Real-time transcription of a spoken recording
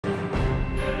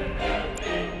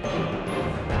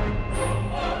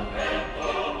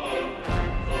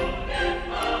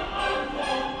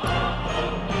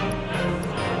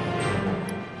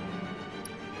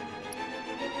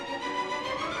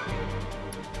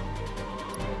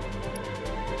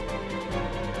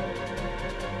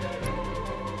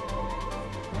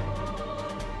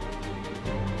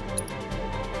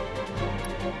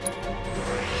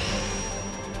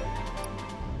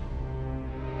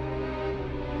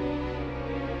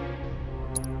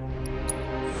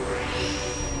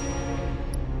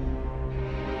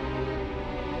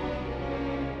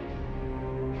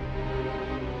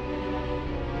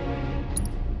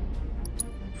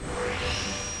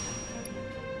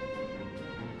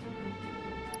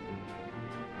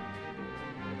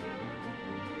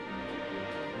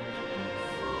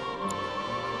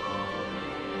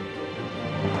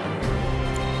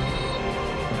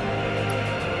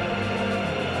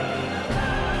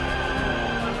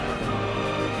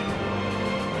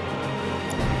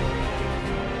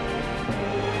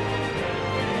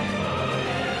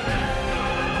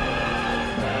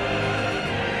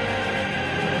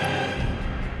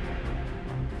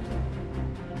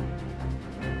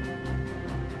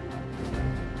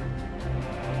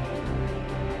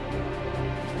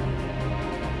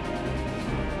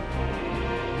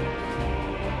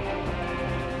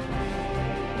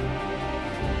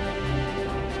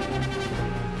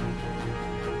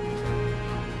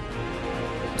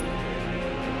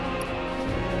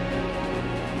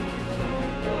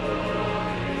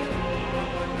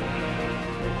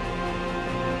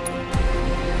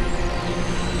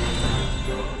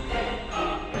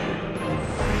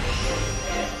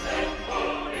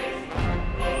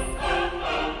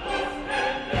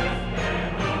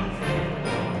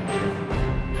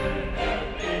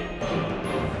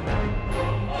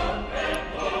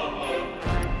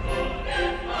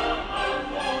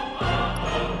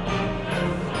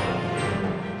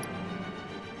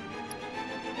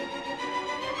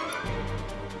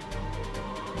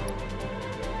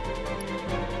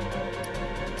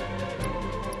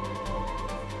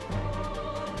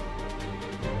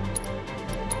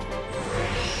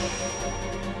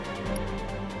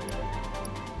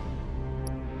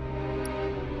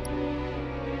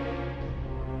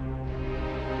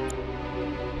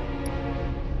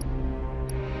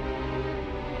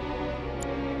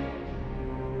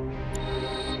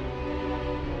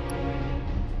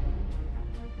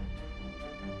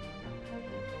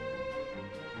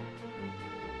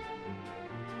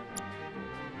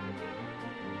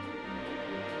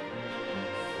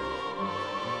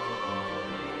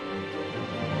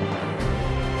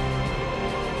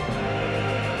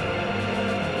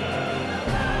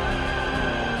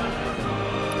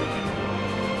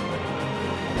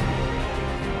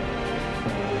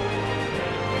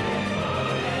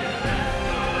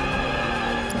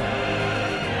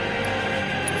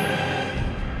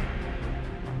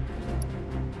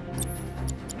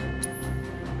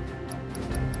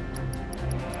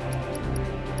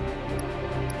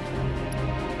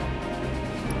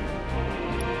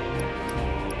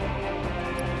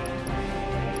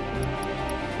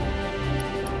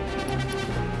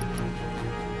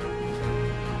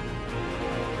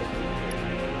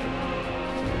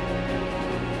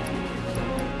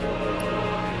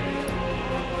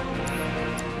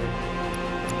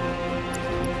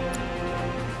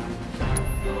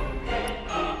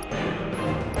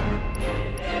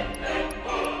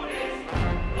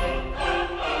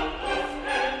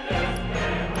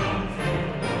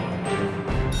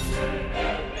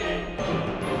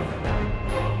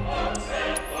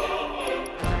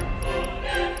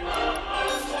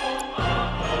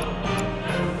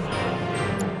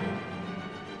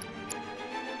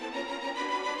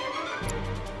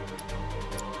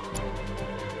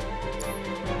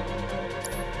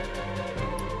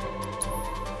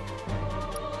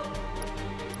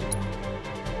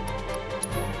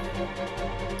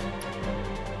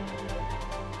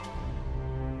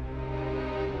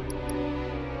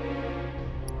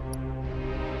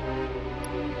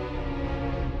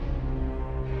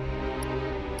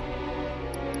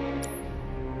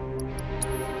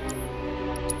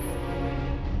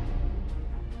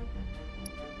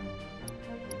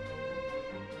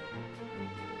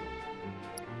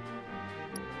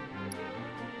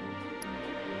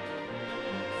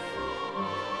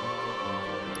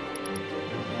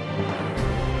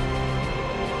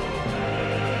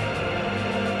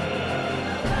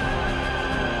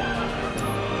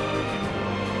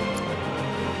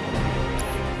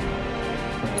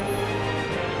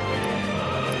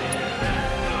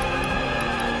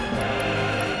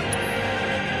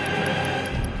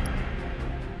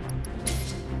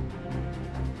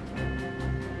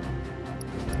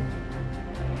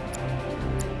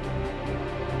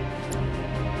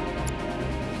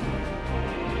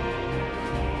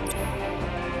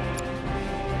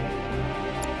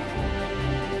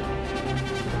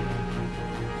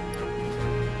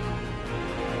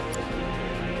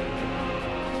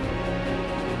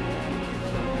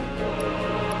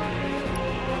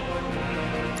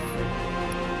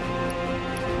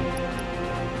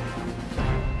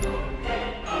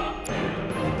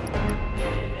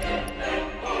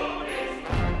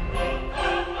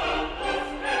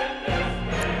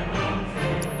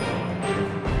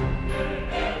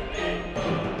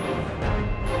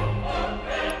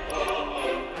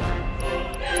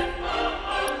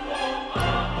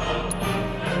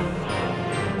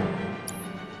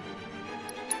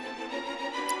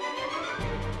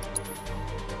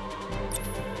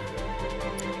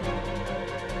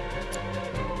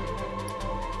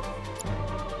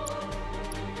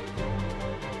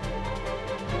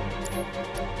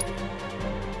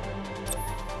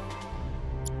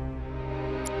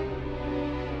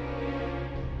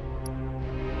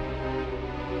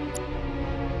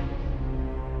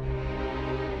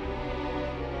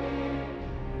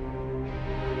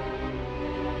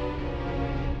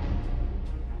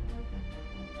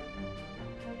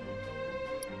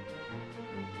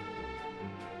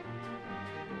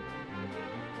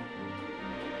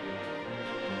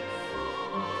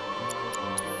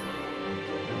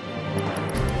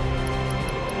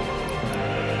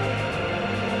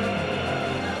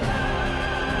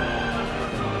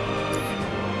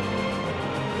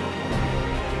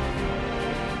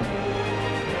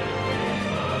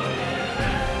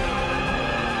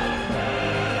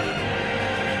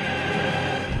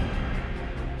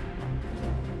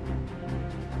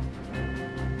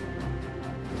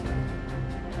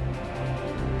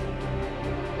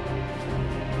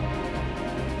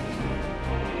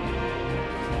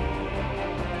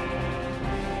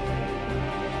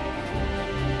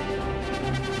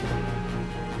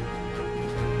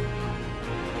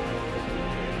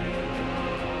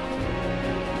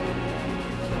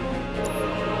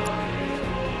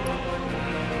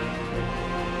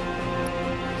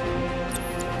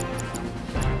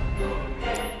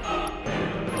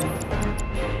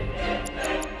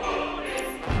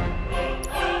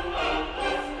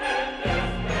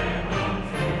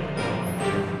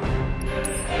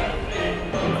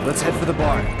Let's head for the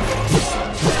barn.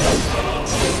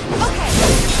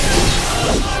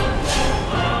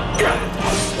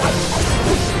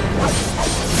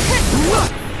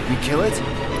 We kill it?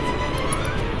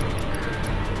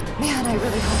 Man, I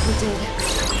really hope we did.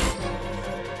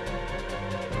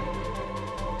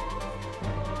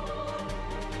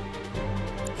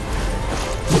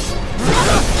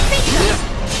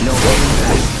 No holding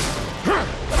back.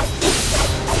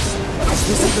 Has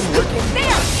this even working?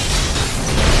 There!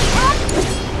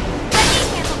 Let me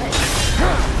handle this.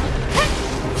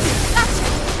 Gotcha.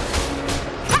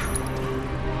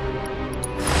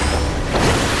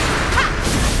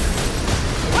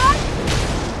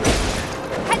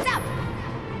 Heads up!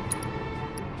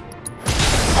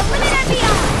 Eliminate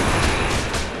beyond!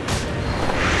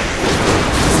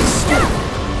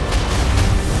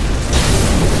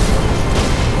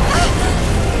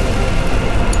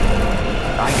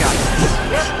 I got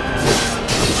this.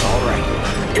 All right.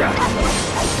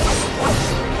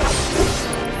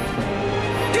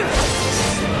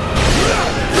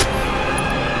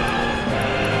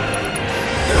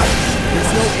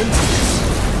 There's no end to this.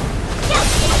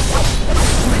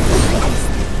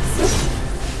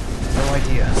 No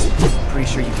idea. Pretty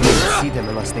sure you can only see them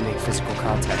unless they make physical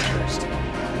contact first.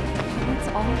 That's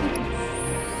all it is.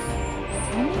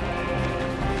 Tell me?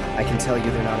 I can tell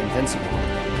you they're not invincible.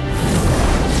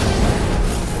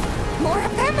 More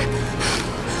of them?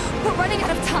 We're running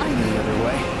out of time. Any other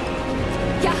way?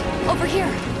 Yeah, over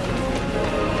here.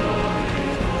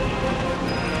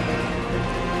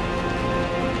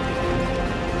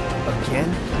 Again?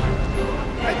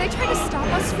 Are they trying to stop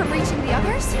us from reaching the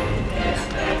others?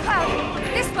 Cloud,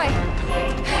 this way.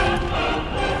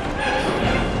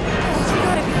 Oh, you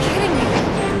gotta be kidding me.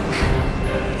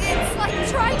 It's like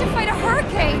trying to fight a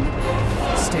hurricane.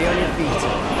 Stay on your feet.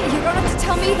 You don't have to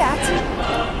tell me that.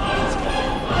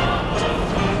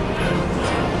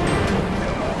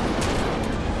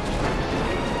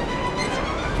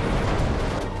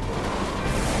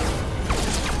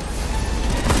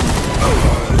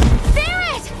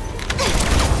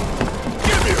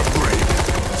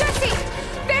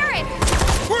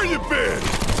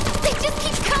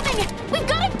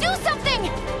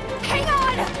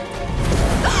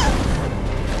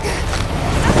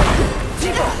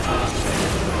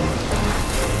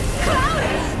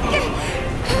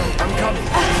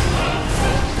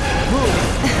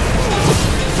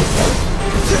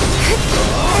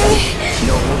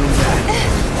 No holding back.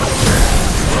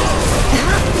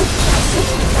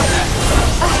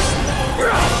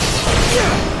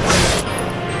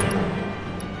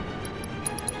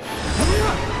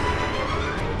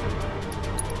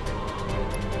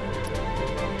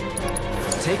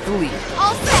 Take the lead.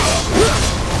 All set.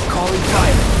 Calling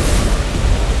fire.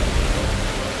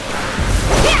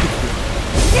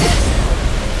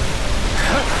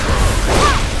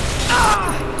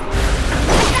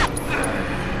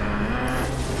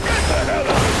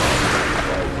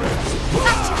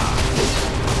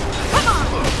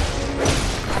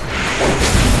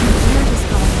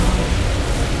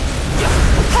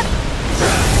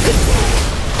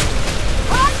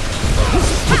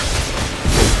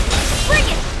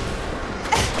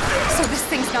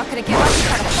 Not gonna get us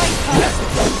trying to fight, huh?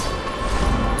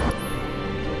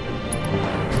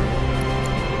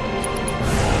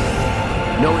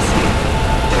 No escape.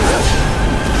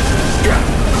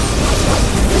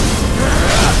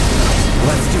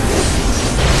 Let's do this.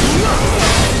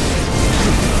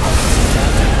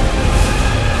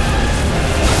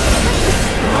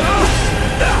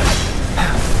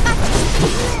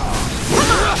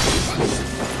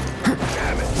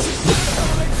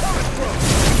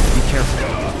 Be careful.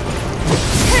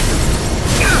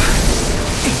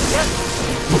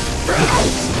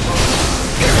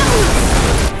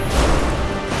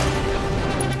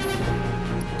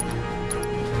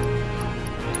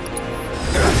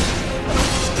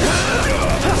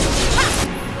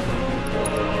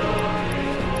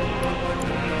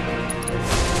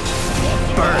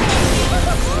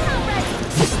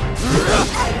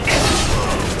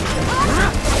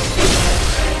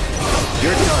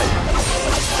 You're done.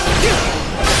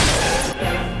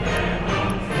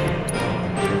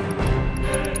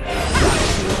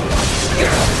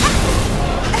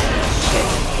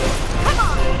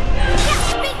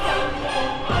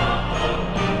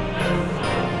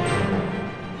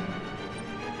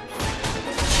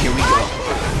 Here we go.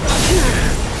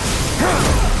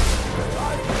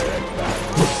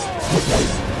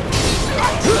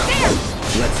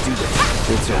 Let's do this.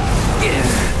 It's over.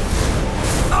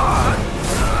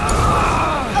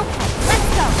 Okay, let's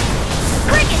go.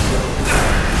 Bring it.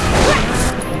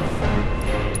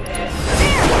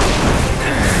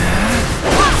 There.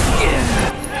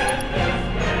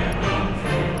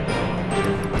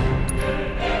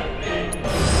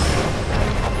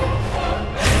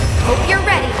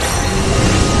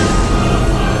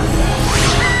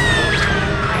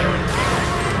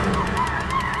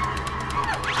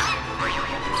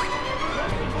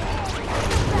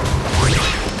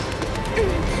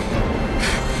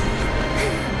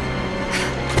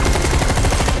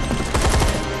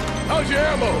 your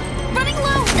ammo! Running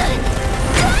low!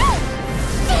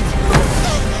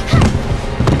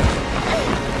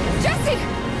 Jesse!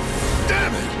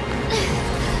 Damn it!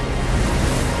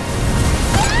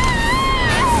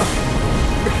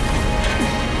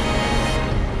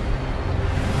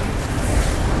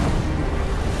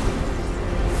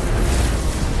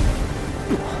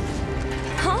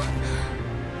 Huh?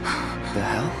 The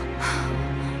hell?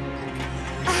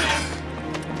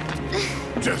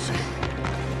 Jesse,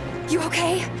 You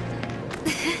okay?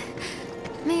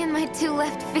 Me and my two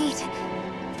left feet.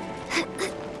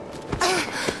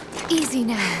 Easy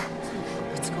now.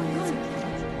 What's going on?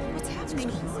 What's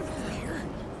happening?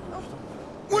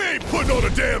 we ain't putting on a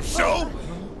damn show!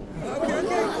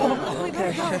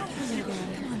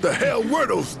 The hell were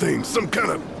those things? Some kind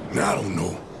of... I don't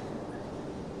know.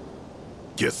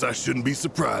 Guess I shouldn't be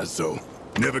surprised, though.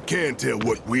 Never can tell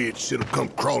what weird shit'll come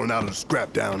crawling out of the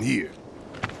scrap down here.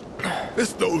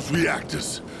 It's those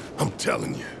reactors, I'm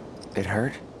telling you. It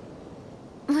hurt?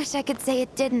 Wish I could say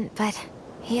it didn't, but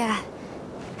yeah.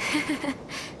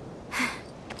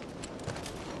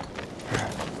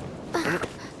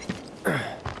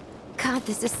 God,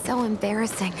 this is so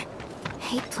embarrassing.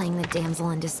 Hate playing the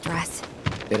damsel in distress.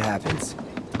 It happens.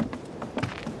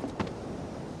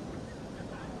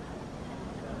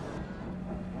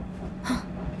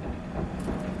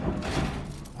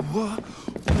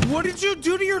 What did you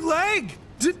do to your leg?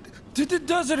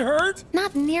 Does it hurt?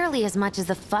 Not nearly as much as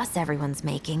the fuss everyone's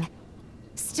making.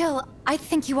 Still, I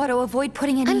think you ought to avoid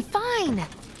putting any— I'm fine!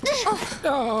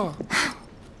 Oh.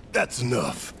 That's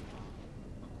enough.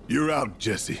 You're out,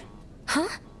 Jesse. Huh?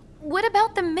 What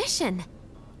about the mission?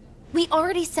 We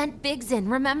already sent Biggs in,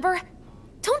 remember?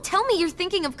 Don't tell me you're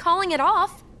thinking of calling it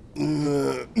off.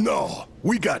 No,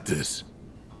 we got this.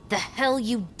 The hell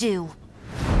you do.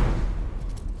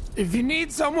 If you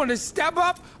need someone to step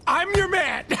up, I'm your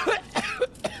man.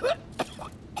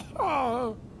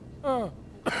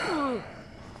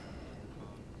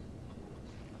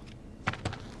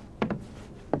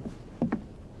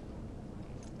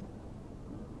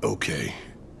 Okay,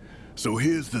 so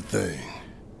here's the thing.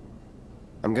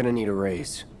 I'm gonna need a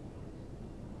raise.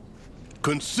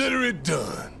 Consider it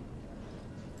done.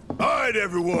 All right,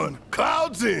 everyone,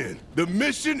 clouds in. The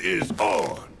mission is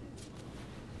on.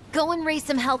 Go and raise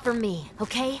some hell for me,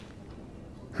 okay?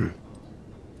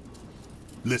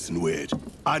 Listen, Wedge,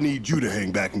 I need you to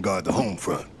hang back and guard the home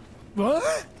front,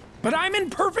 What? But I'm in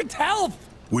perfect health.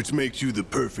 which makes you the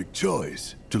perfect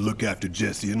choice to look after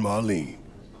Jesse and Marlene.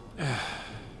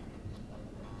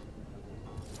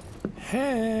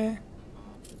 Hey.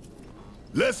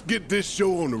 Let's get this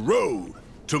show on the road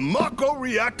to Mako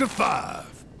Reactor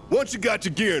 5. Once you got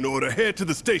your gear in order, head to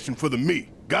the station for the meet.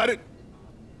 Got it?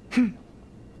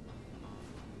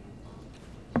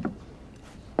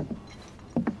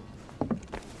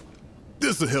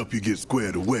 This'll help you get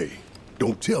squared away.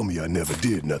 Don't tell me I never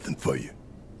did nothing for you.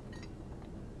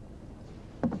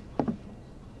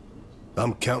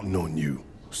 I'm counting on you,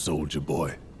 soldier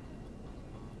boy.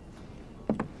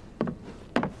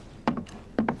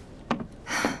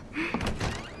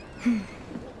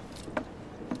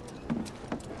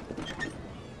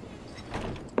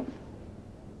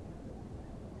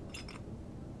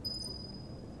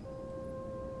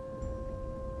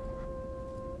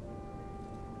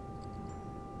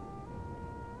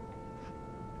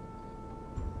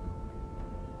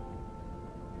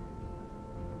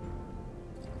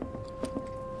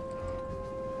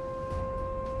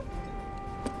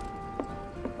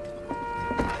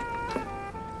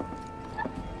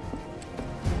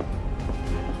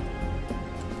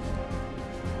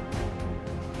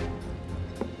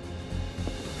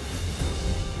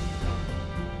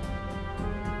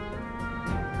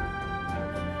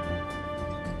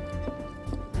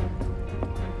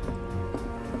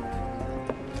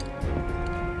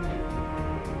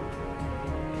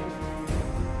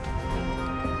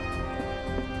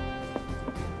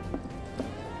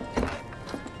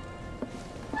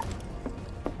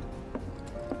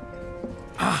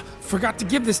 Forgot to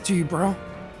give this to you, bro.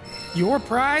 Your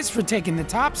prize for taking the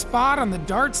top spot on the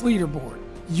darts leaderboard.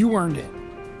 You earned it.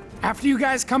 After you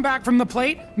guys come back from the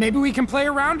plate, maybe we can play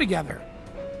around together.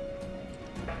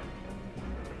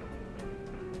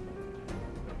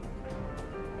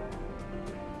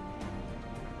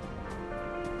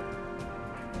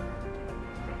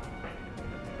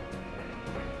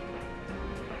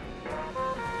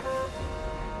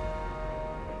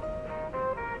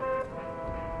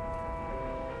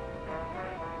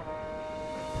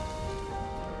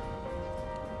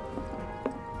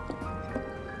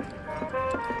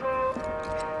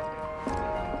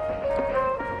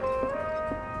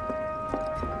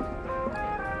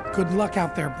 Good luck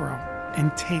out there, bro,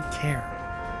 and take care.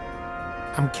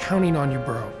 I'm counting on you,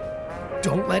 bro.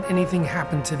 Don't let anything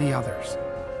happen to the others.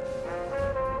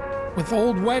 With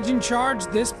old Wedge in charge,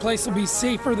 this place will be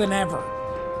safer than ever.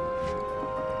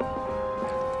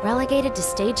 Relegated to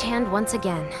stagehand once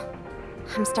again.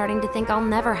 I'm starting to think I'll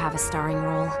never have a starring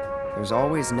role. There's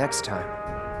always next time.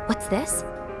 What's this?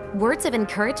 Words of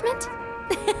encouragement?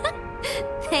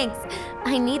 Thanks.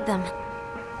 I need them.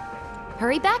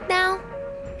 Hurry back now.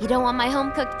 You don't want my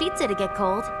home-cooked pizza to get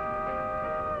cold.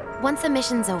 Once the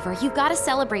mission's over, you've got to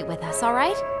celebrate with us, all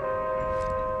right?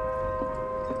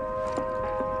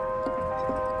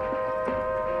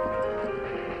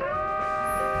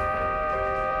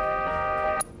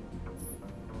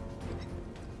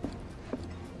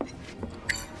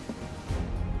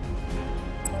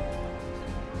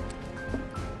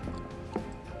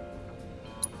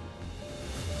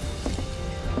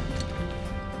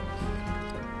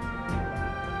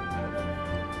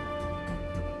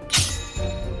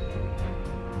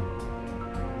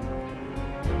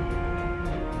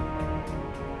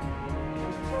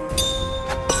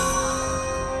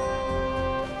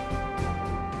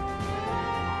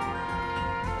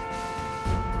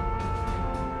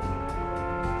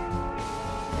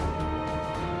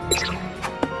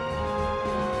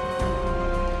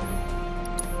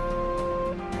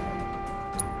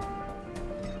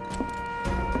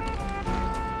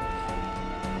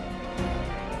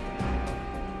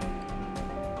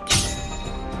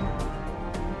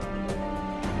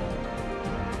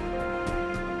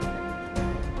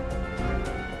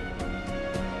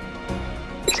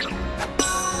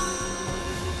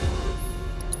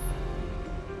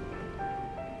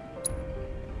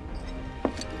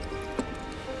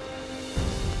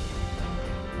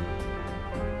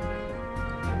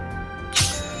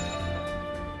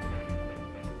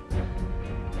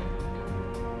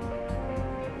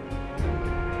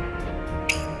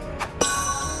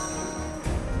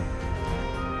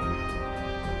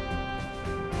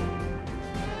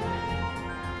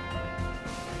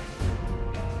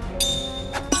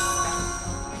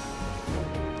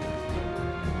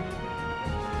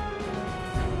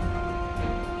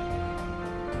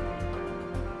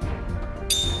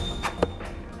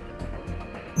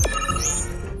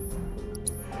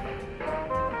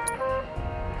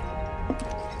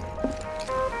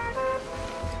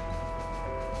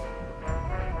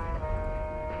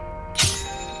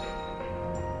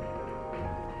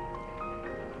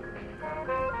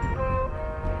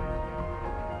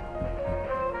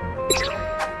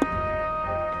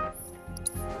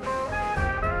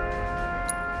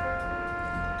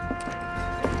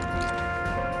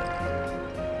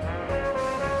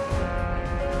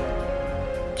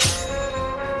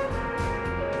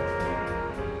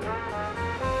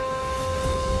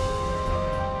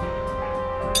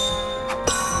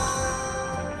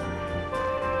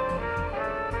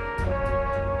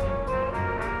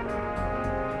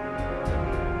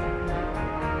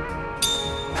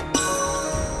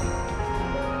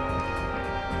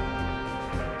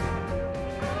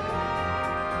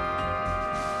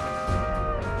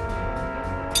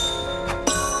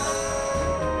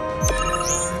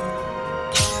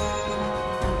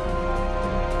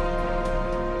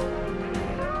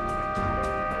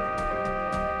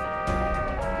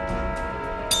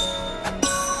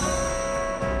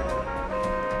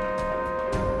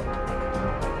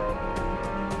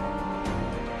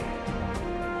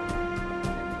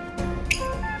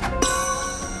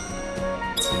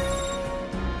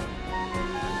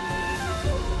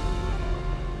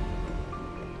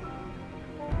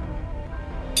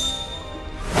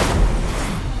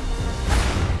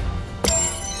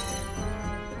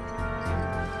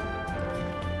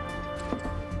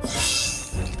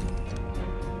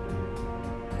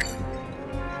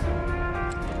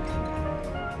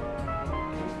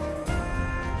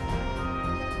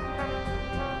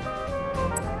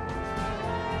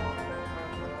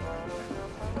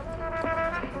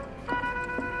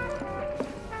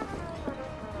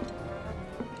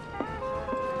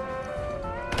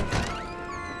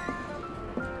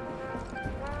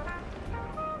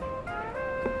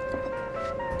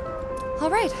 All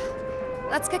right,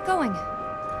 let's get going.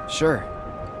 Sure.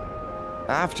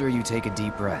 After you take a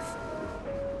deep breath.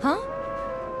 Huh?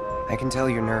 I can tell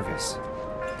you're nervous.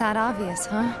 That obvious,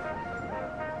 huh?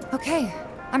 Okay,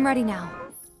 I'm ready now.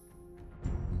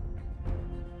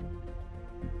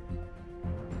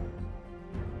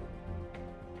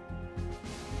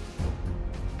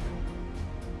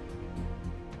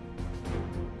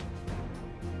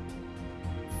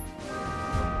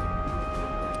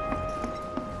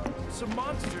 Some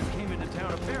monsters came into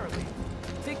town apparently.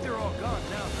 Think they're all gone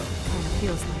now, though. Kinda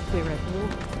feels like we're at war.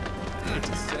 Hate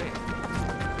to say it.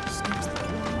 Snape's the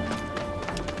killer.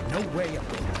 No way I'm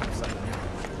going to have something now.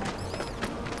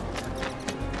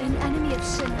 An enemy of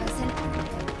Shinra's an enemy.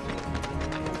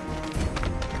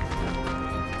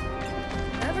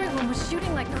 Everyone was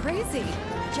shooting like crazy.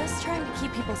 Just trying to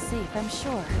keep people safe, I'm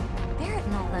sure. Barrett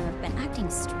and all them have been acting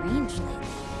strange lately.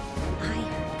 I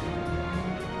heard.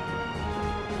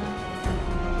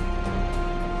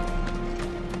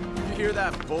 You hear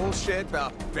that bullshit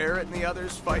about Barrett and the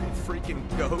others fighting freaking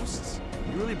ghosts?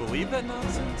 You really believe that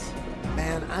nonsense?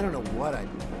 Man, I don't know what I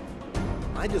do.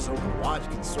 I just hope the Watch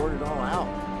can sort it all out.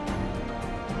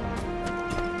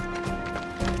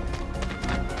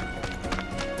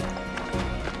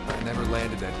 I never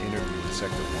landed that interview in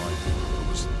Sector 1. I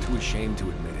was too ashamed to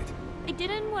admit it. I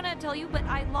didn't want to tell you, but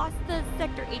I lost the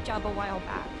Sector 8 job a while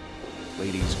back.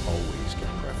 Ladies always get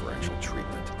preferential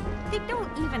treatment. They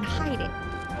don't even hide it.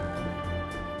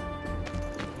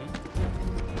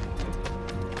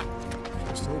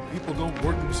 Just hope people don't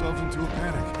work themselves into a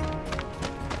panic.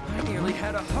 I nearly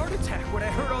had a heart attack when I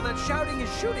heard all that shouting and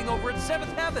shooting over at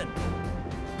 7th Heaven.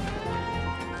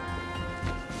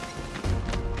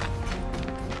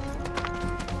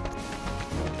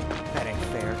 That ain't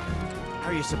fair. How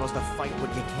are you supposed to fight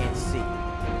what you can't see?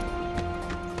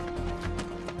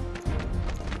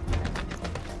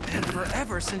 And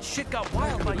forever since shit got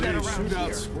wild like that around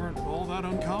Shootouts here. weren't all that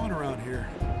uncommon around here.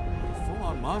 A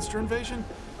full-on monster invasion?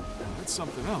 That's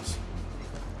something else.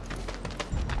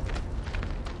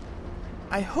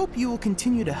 I hope you will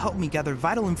continue to help me gather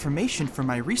vital information for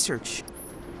my research.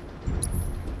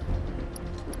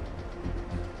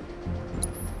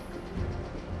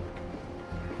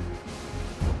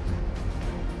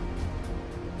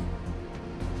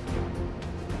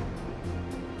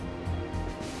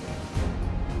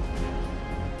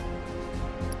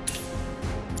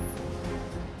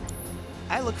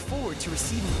 I look forward to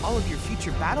receiving all of your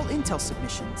future battle intel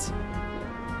submissions.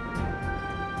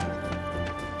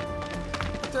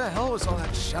 What the hell was all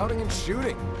that shouting and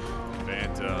shooting?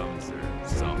 Phantoms or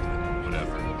something,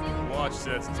 whatever. Watch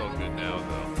says it's all good now,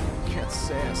 though. Can't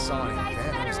say I saw any Guys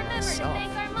better phantoms remember to myself.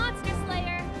 thank our Monster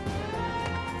Slayer.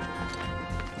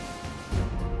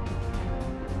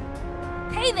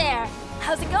 Hey there!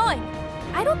 How's it going?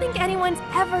 I don't think anyone's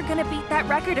ever gonna beat that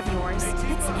record of yours.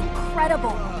 It's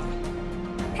incredible.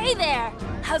 Hey there!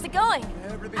 How's it going?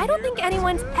 I don't think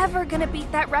anyone's ever gonna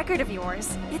beat that record of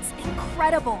yours. It's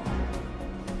incredible.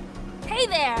 Hey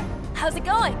there! How's it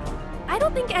going? I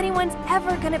don't think anyone's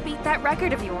ever gonna beat that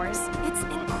record of yours. It's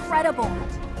incredible.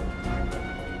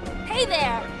 Hey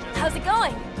there! How's it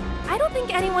going? I don't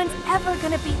think anyone's ever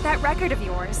gonna beat that record of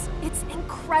yours. It's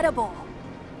incredible.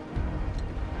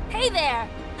 Hey there!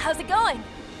 How's it going?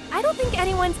 I don't think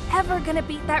anyone's ever gonna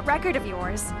beat that record of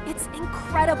yours. It's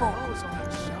incredible.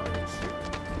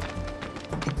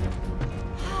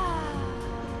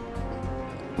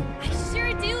 I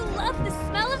sure do love the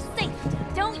smell of safety,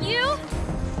 don't you?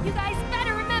 You guys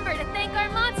better remember to thank our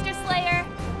Monster Slayer.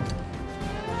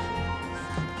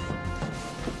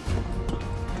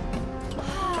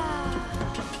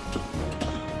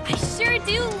 I sure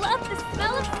do love the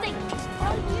smell of safety,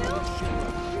 don't you?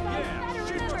 You guys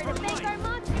better remember to thank our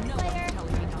Monster Slayer.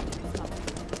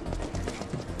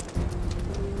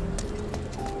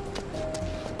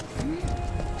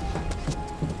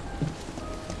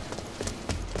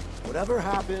 Whatever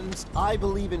happens, I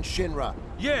believe in Shinra.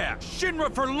 Yeah,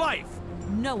 Shinra for life!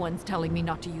 No one's telling me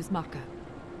not to use Maka.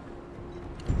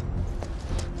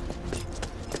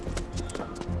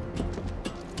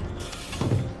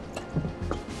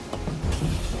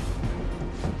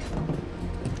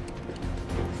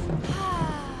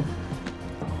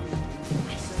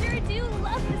 I sure do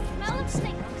love the smell of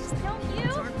safety, don't you?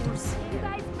 You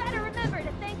guys better remember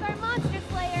to thank our Monster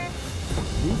Slayer.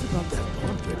 News about that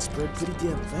bomb threat spread pretty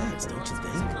damn fast, don't you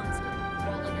think?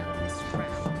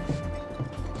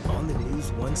 On the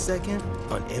news 1 second,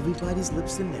 on everybody's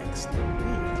lips the next.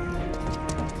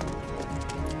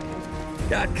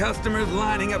 Got customers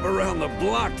lining up around the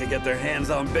block to get their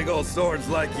hands on big old swords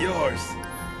like yours.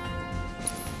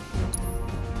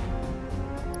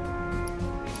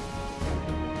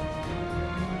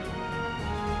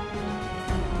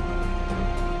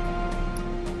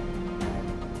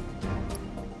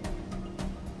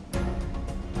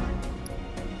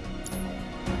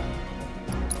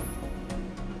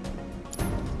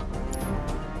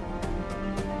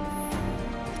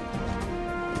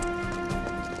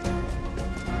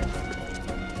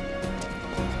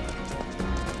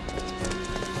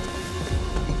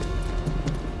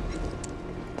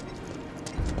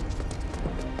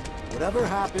 Whatever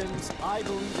happens, I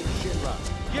believe in Shinra.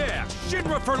 Yeah,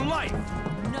 Shinra for life!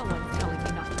 No one's telling me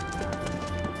not to.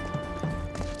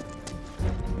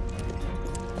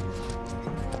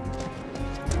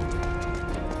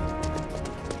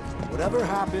 Whatever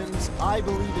happens, I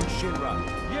believe in Shinra.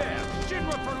 Yeah,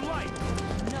 Shinra for life!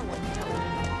 No one's telling me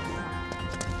not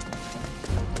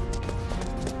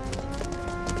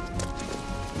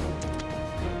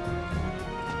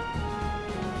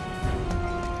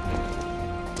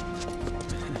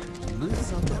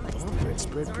News on that bumper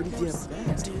spread pretty damn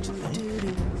fast, don't you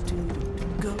think?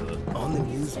 On the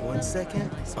news 1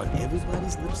 second, on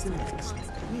everybody's lips the next.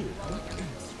 Weird, huh?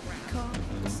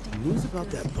 News about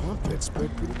that bomb threat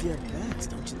spread pretty damn fast,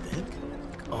 don't you think?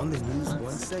 On the news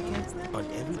 1 second, on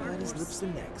everybody's lips the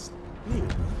next.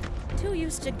 Weird, huh? Too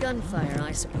used to gunfire,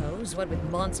 I suppose, what with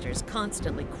monsters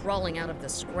constantly crawling out of the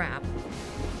scrap.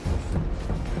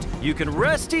 You can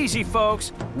rest easy,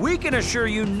 folks. We can assure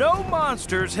you no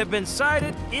monsters have been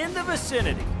sighted in the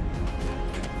vicinity.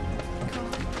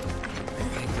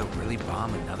 Think they'll really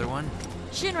bomb another one?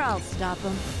 Shinra will stop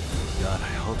them. God,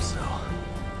 I hope so.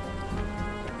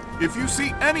 If you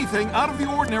see anything out of the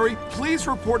ordinary, please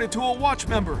report it to a watch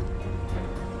member.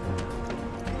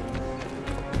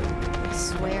 I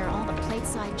swear, all the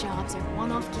plateside jobs are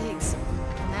one-off gigs.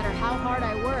 No matter how hard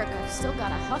I work, I've still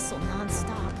gotta hustle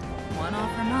non-stop.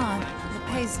 One-off or not, the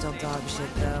pay's still dog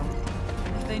shit, though.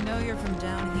 If they know you're from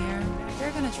down here,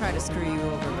 they're gonna try to screw you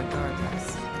over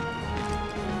regardless.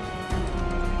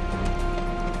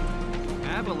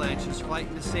 Avalanche is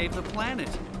fighting to save the planet.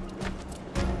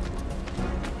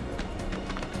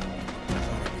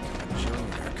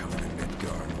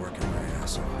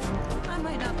 I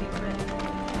might not be ready.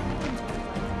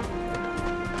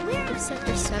 If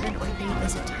Sector 7 or 8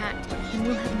 is attacked, then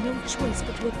we'll have no choice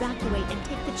but to evacuate and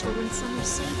take the children somewhere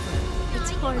safer.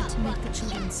 It's hard to make the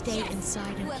children stay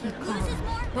inside and keep calm,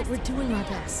 but we're doing our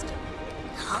best.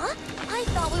 Huh? I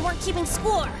thought we weren't keeping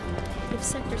score. If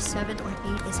Sector 7 or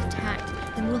 8 is attacked,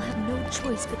 then we'll have no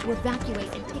choice but to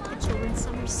evacuate and take the children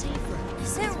somewhere safer.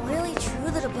 Is it really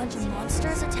true that a bunch of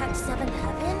monsters attacked Seventh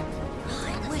Heaven?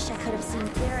 I wish I could have seen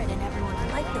Barrett and everyone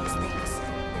fight those things.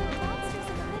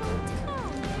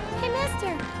 Hey,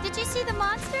 mister, did you see the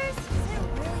monsters?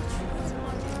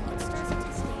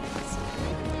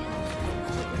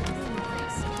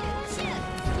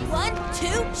 1, 2,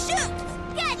 shoot!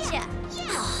 Gotcha!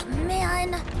 Oh,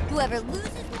 man. Whoever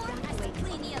loses more has to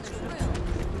clean the other room.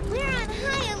 We're on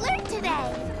high alert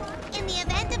today. In the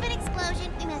event of an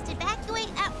explosion, we must evacuate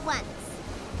at once.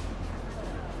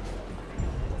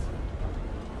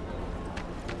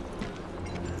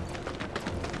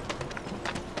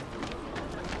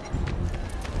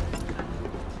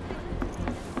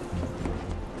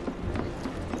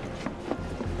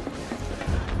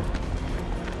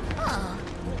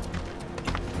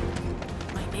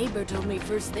 My neighbor told me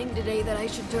first thing today that I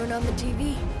should turn on the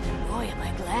TV. Boy, am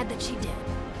I glad that she did.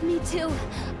 Me too.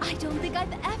 I don't think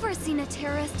I've ever seen a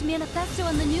terrorist manifesto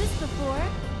on the news before.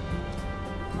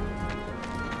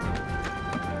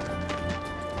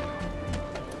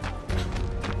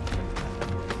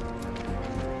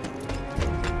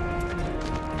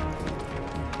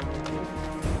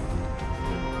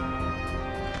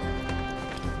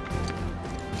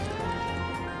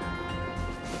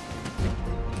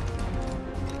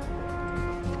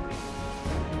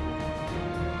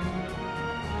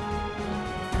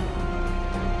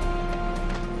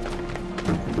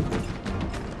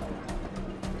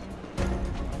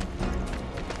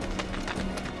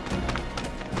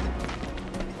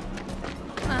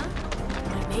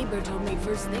 My neighbor told me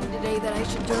first thing today that I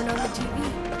should turn on the TV.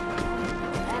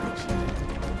 Glad that she did.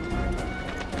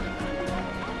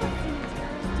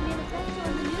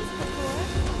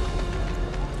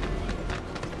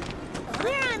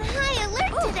 We're on high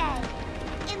alert today.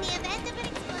 In the event of an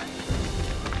explosion.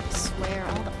 I swear,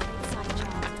 all the plateside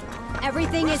jobs.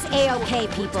 Everything is A-OK,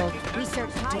 people. We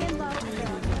searched high and low.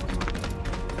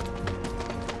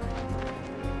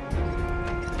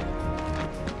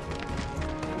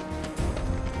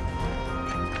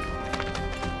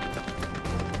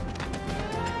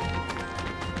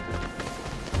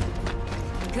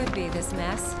 Could be this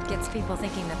mess. Gets people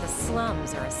thinking that the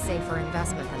slums are a safer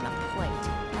investment than the plate.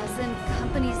 As in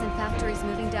companies and factories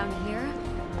moving down here?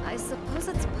 I suppose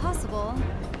it's possible.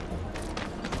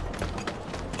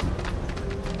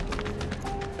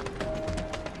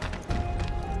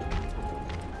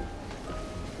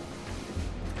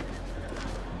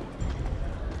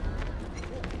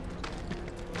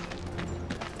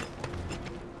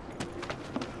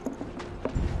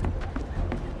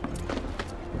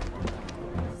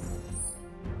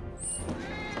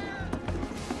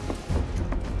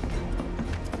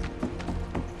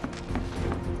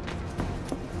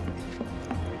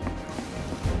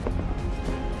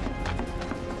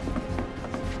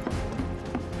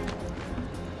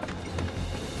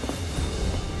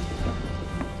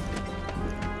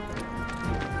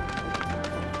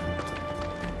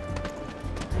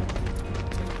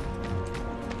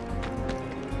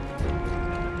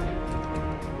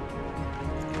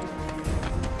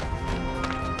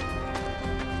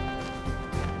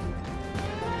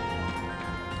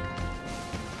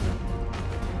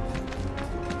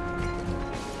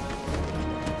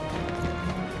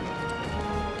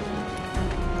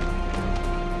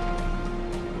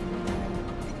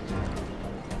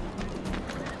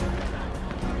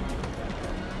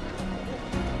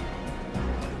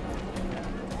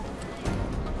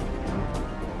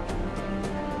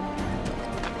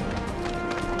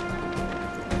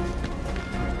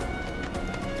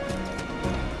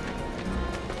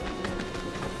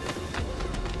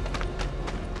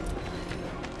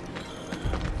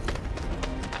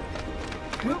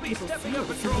 We'll be stepping up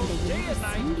patrols day and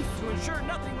night to ensure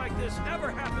nothing like this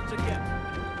ever happens again.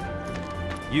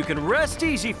 You can rest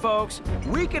easy, folks.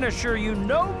 We can assure you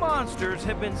no monsters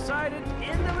have been sighted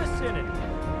in the vicinity.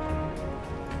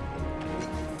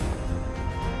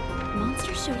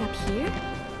 Monsters showed up here?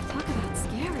 Talk about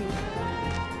scary.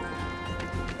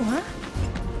 What?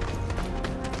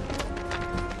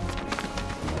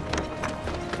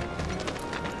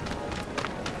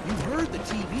 You heard the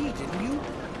TV, didn't you?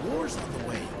 War's on the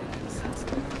way.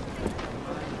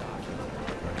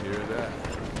 I hear that.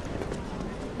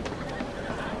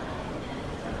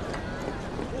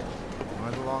 Why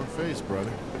the long face,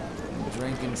 brother? Been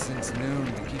drinking since noon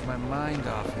to keep my mind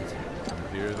off it.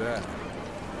 I hear that.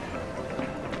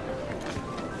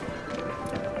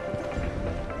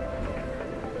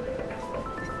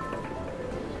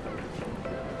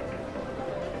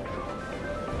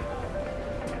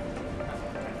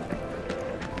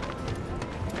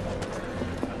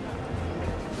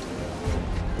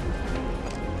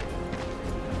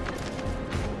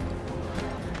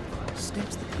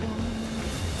 Steps the one,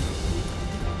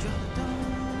 jumped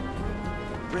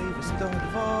on, bravest thought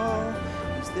of all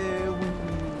is there when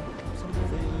you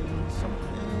something.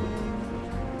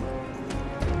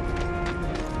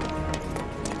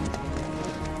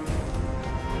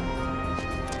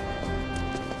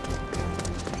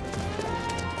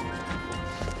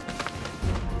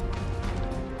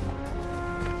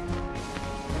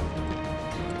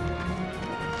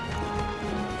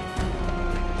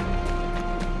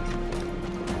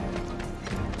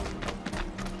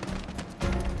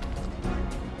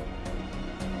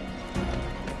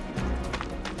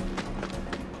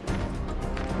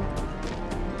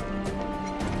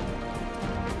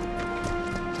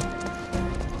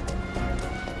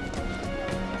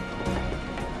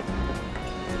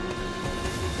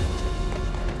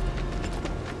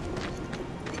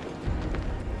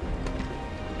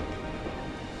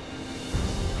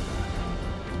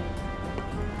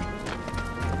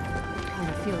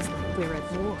 Feels like we're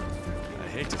at war. I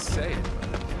hate to say it,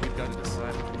 but we've got to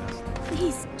decide on this.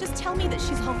 Please, just tell me that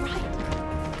she's all right.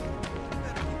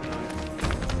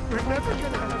 We're never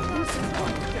gonna have nuisance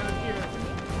dogs down here.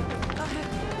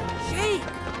 Jake!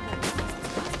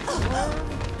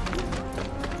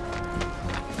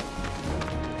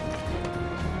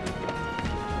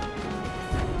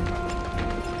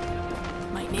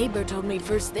 My neighbor told me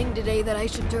first thing today that I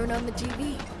should turn on the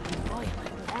TV. Boy, am I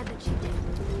glad that she did.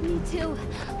 Me too.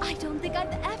 I don't think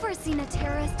I've ever seen a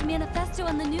terrorist manifesto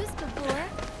on the news before.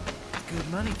 Good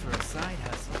money for a side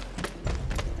hustle.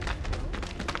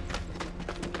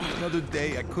 Another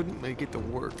day I couldn't make it to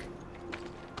work.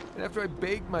 And after I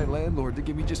begged my landlord to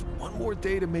give me just one more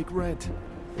day to make rent.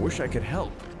 Wish I could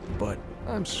help, but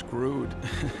I'm screwed.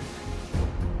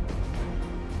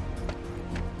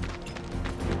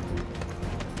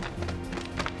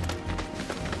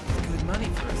 Good money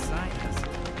for a side hustle.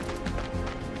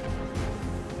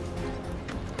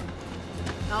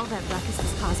 All that ruckus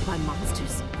was caused by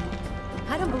monsters.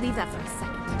 I don't believe that for a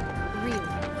second. Really.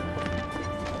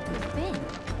 Who've been?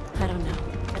 I don't know,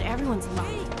 but everyone's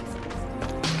lying.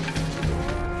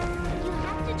 You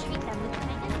have to treat them with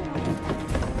kindness.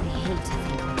 I hate to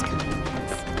think what's coming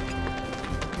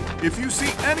next. If you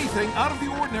see anything out of the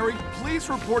ordinary, please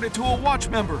report it to a watch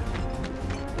member.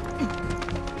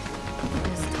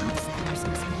 Those topsiders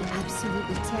must be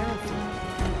absolutely terrifying.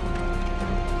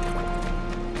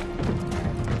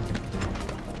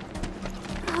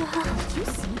 Did you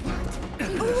see that?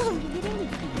 Oh, you did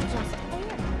anything just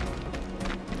there.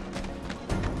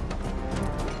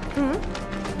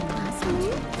 Last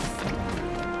move?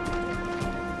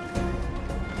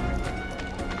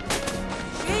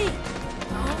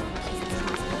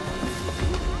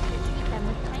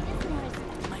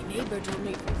 My neighbor told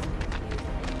me.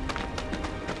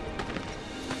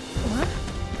 What?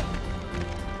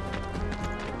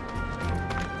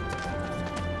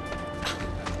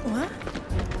 What?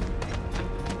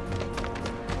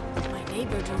 My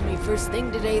neighbor told me first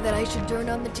thing today that I should turn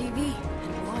on the TV.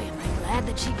 And boy, am I glad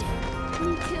that she did.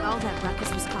 Me too. All that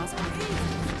ruckus was caused by me.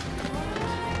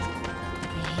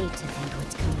 I hate to think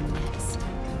what's coming next.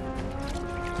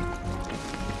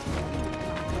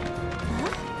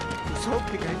 I was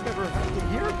hoping I'd never have to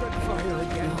hear gunfire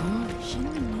again.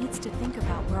 Shinra needs to think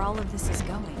about where all of this is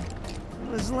going. It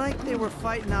was like they were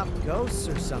fighting off ghosts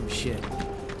or some shit.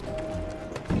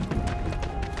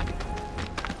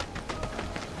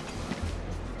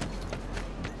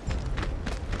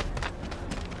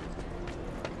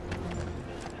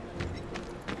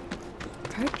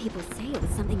 Heard people say it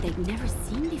was something they'd never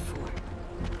seen before.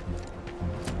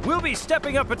 We'll be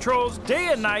stepping up patrols day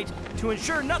and night to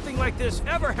ensure nothing like this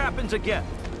ever happens again.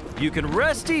 You can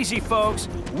rest easy, folks.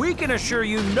 We can assure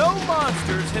you no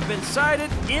monsters have been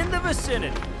sighted in the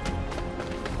vicinity.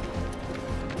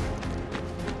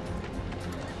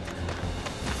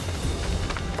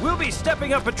 We'll be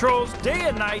stepping up patrols day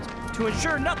and night to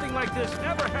ensure nothing like this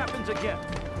ever happens again.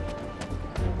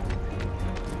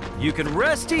 You can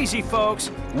rest easy,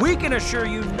 folks. We can assure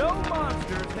you no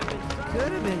monsters have been sighted.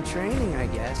 Could have been training, I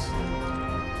guess.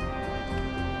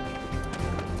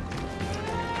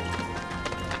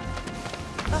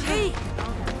 Hey!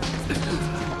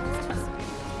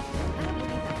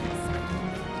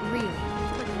 Really?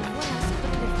 What else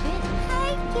could it have been? Hi,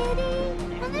 kitty.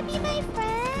 Wanna be my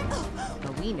friend?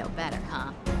 But we know better,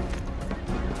 huh?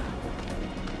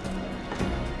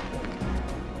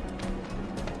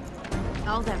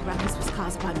 All that ruckus was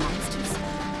caused by monsters.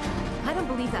 I don't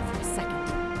believe that for a second.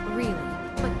 Really?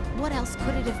 But what else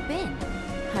could it have been?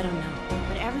 I don't know,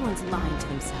 but everyone's lying to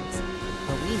themselves.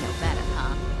 But we know better,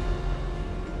 huh?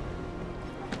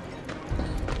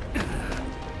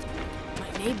 My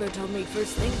neighbor told me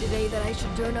first thing today that I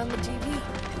should turn on the TV.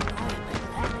 Boy, am I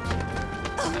glad that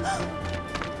she...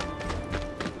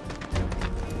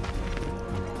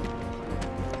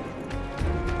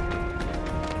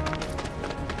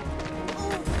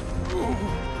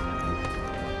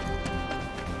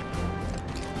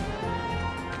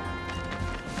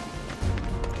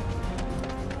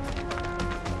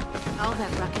 All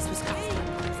that ruckus was caused by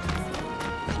monsters.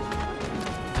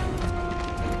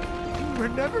 We're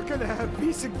never gonna have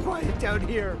peace and quiet down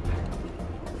here.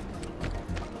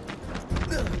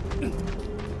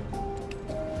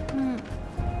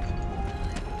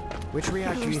 Which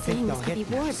reactor do you think they'll hit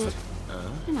next?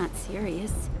 They're not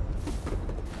serious.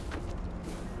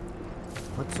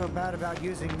 What's so bad about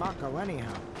using Mako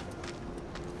anyhow?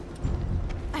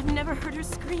 I've never heard her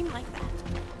scream like that.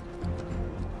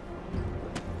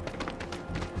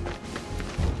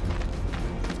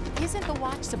 Isn't the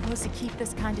watch supposed to keep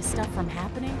this kind of stuff from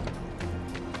happening?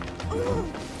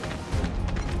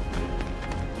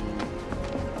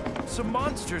 Some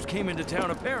monsters came into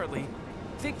town, apparently.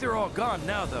 Think they're all gone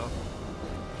now, though.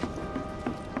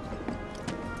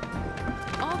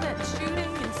 All that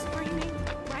shooting and screaming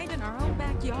right in our own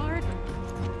backyard?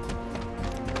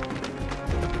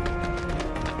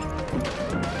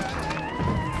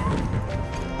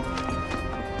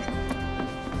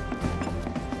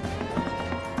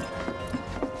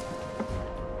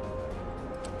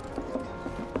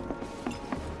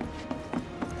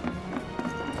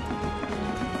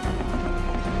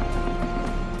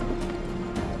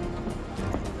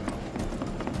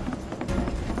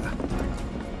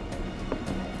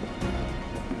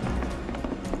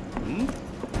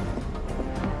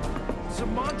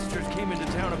 Some monsters came into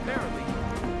town, apparently.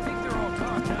 Think they're all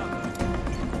gone now, though.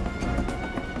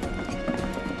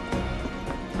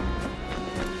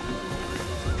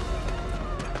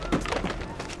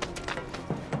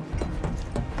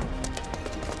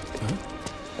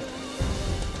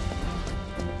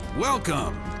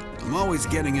 Welcome! I'm always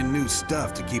getting in new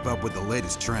stuff to keep up with the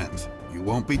latest trends. You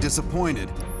won't be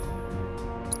disappointed.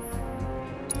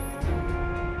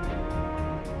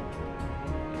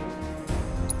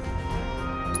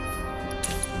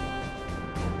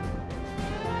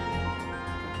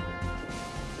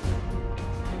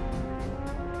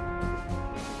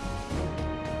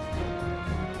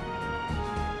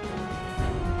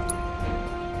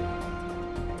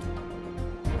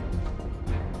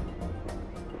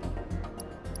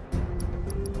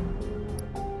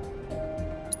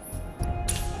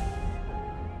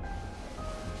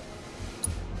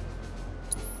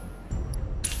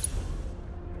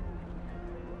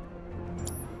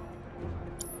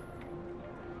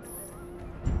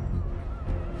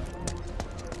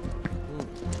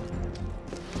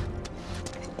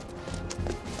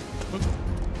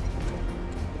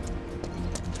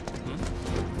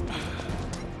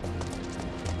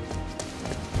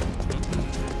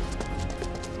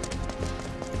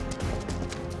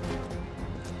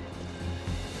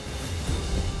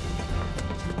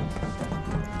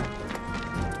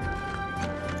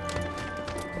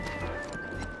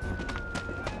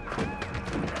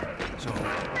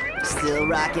 Still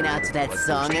rocking out to that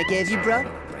song I gave you, bro?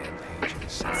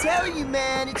 Tell you,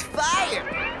 man, it's fire!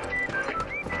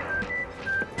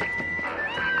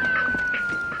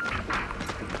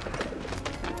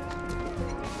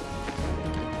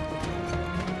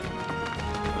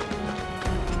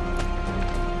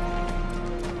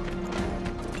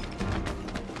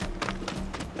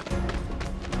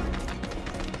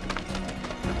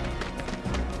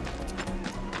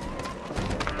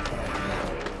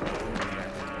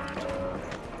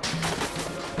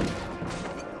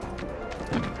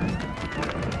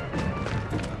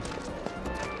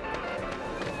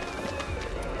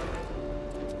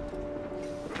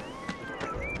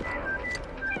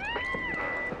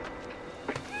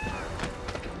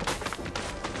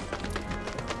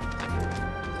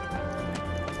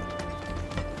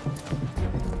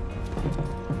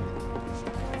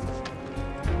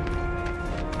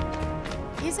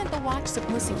 Isn't the watch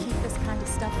supposed to keep this kind of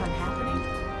stuff from happening?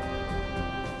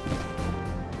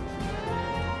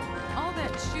 All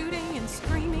that shooting and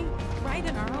screaming right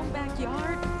in our own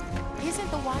backyard?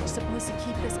 Isn't the watch supposed to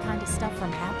keep this kind of stuff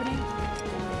from happening?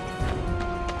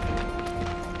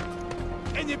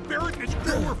 And then Barrett and his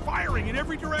crew were firing in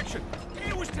every direction.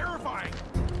 It was terrifying.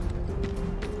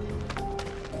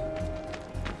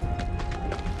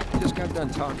 I just got done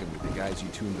talking with the guys you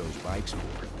tuned those bikes for.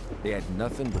 They had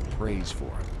nothing but praise for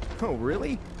them. Oh,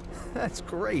 really? That's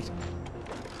great.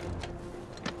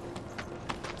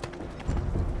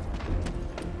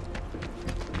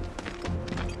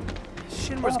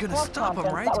 Shinra's gonna stop him,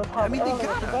 right? I mean, they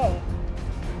gotta.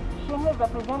 Shinra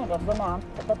representatives announced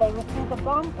that they received a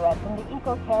bomb threat from the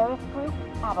eco-terrorist group,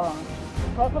 Avalanche.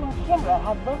 President Shinra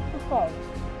had this to say: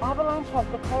 Avalanche has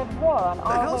declared war on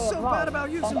our way of life,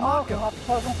 and all who have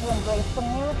chosen to embrace the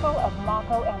miracle of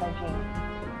Mako energy.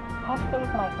 Touch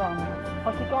base, my friends,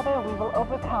 for together we will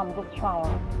overcome this trial.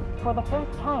 For the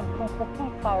first time since the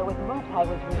ceasefire with Wutai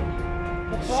was reached,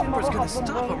 the threat level has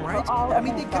been raised for all of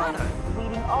mankind,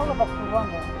 leading all of us to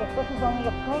wonder if this is only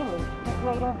a prelude to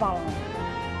greater violence.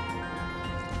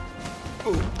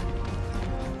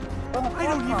 I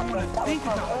don't even want to think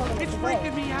about it. It's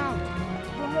freaking me out.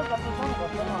 Shinra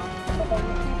representatives announced that they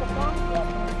received a bomb threat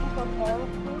from the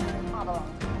eco-terrorist group,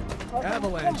 Avalanche.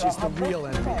 Avalanche is the real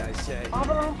enemy, I say.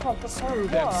 Screw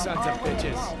them sons of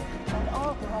bitches.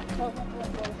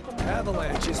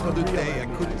 Avalanche is the day I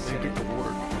couldn't make it to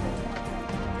work.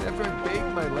 After I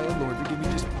begged my landlord to give me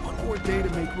just one more day to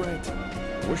make rent.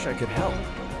 Wish I could help,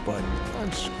 but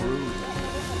I'm screwed.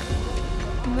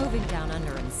 Moving down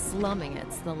under and slumming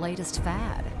it's the latest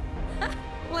fad.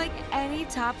 Like any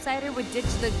topsider would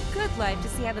ditch the good life to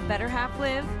see how the better half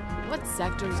live. What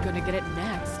sector's gonna get it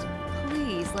next?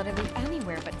 Please, let it be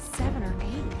anywhere but 7 or 8.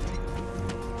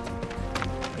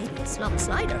 Maybe a slum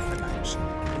cider for lunch.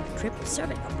 And a triple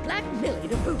serving of Black Millie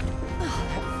to boot. Oh,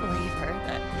 that flavor,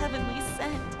 that heavenly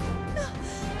scent.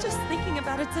 Just thinking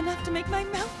about it's enough to make my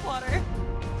mouth water.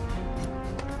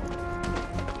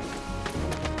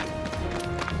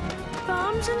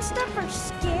 Bombs and stuff are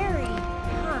scary.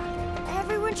 Huh.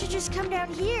 Everyone should just come down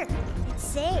here. It's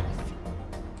safe.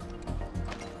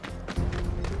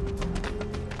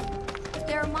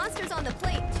 There are monsters on the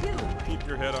plate, too. Keep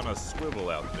your head on a swivel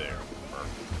out there,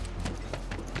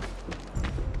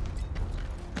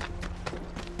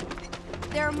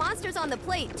 There are monsters on the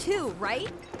plate, too,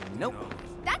 right? Nope.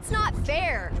 That's not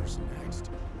fair.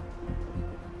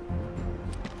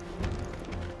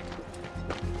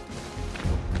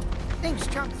 Things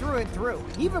chunk through and through,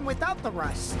 even without the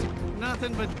rust.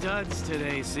 Nothing but duds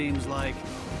today, seems like.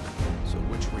 So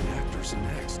which reactor's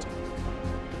next?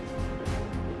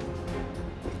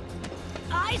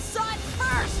 I saw it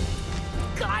first!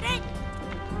 Got it?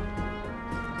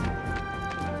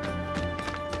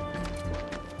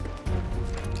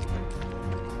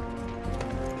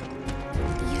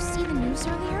 You see the news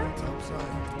earlier?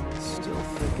 Still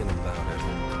thinking about it.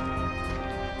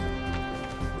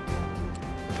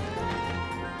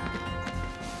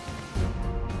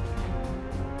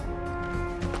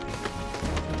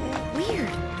 Weird.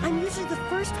 I'm usually the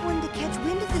first one to catch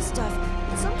wind of this stuff,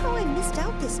 but somehow I missed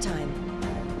out this time.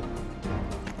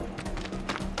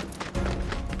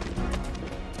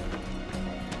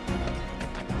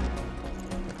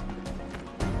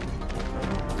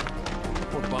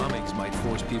 More bombings might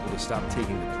force people to stop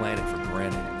taking the planet for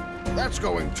granted. That's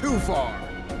going too far.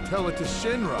 Tell it to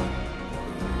Shinra.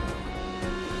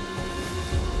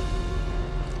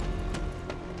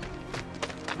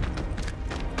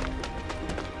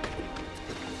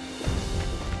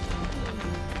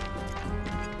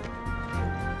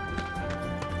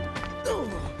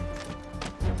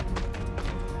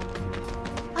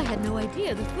 I had no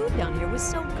idea the food down here was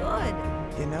so good.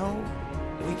 You know,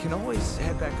 we can always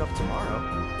head back up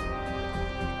tomorrow.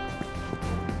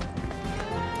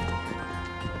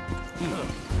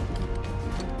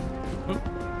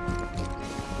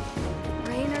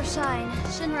 Rain or shine,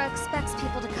 Shinra expects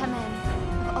people to come in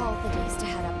of all the days to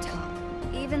head up top.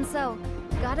 Even so,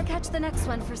 gotta catch the next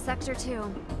one for Sector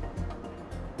 2.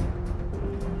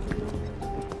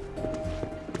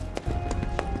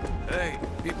 Hey,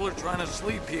 people are trying to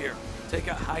sleep here. Take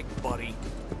a hike, buddy.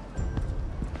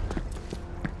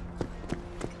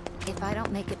 If I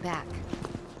don't make it back,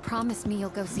 promise me you'll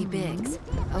go see Biggs,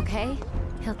 okay?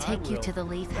 He'll take you to the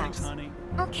Leaf House. honey.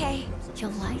 Okay.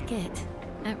 You'll like it.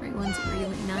 Everyone's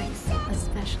really nice,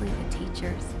 especially the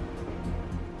teachers.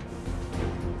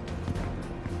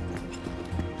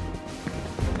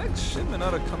 That shipment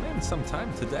ought to come in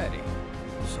sometime today.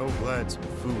 So glad some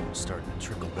food's starting to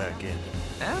trickle back in.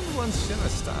 And once Shinra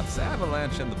stops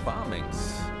Avalanche and the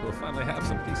bombings, we'll finally have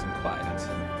some peace and quiet.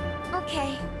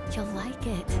 Okay. You'll like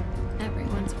it.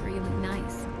 Everyone's really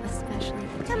nice, especially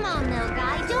the Come on, little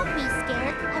guy, don't be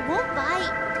scared. I won't bite.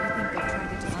 Do you think they'll try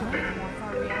to destroy any more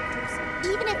of our reactors?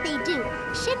 Even if they do,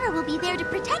 Shinra will be there to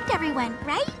protect everyone,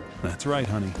 right? That's right,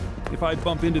 honey. If I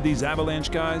bump into these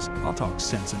Avalanche guys, I'll talk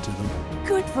sense into them.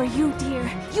 Good for you, dear.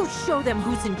 You show them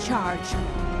who's in charge.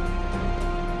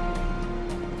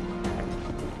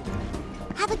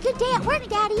 Have a good day at work,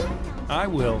 Daddy. I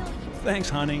will. Thanks,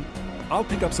 honey. I'll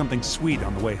pick up something sweet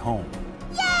on the way home.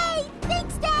 Yay!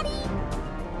 Thanks, Daddy!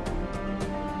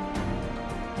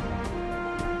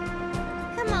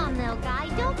 Come on, little guy,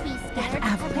 don't be scared.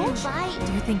 I won't bite.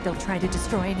 Do you think they'll try to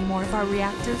destroy any more of our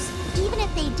reactors? Even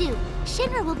if they do,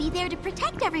 Shinra will be there to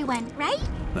protect everyone, right?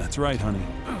 That's right, honey.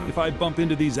 If I bump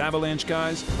into these Avalanche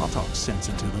guys, I'll talk sense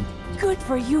into them. Good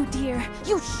for you, dear.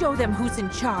 You show them who's in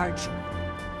charge.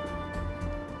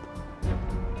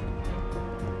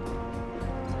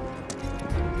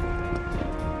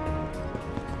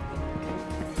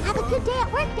 Have a good day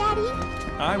at work, Daddy.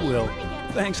 I will.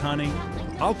 Thanks, honey.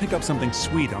 I'll pick up something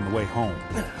sweet on the way home.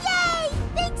 Yay!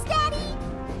 Thanks, Daddy!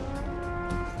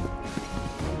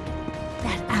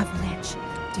 That Avalanche.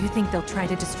 Do you think they'll try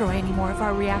to destroy any more of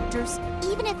our reactors?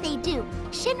 Even if they do,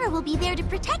 Shinra will be there to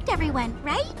protect everyone,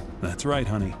 right? That's right,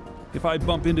 honey. If I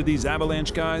bump into these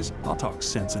Avalanche guys, I'll talk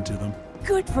sense into them.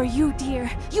 Good for you,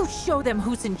 dear. You show them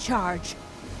who's in charge.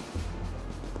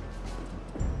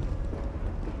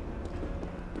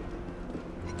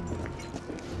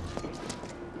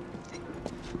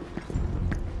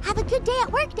 Have a good day at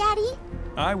work, Daddy.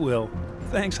 I will.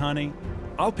 Thanks, honey.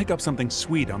 I'll pick up something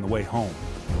sweet on the way home.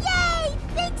 Yay!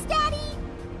 Thanks, Daddy!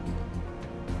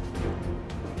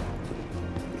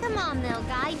 Come on, little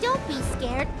guy, don't be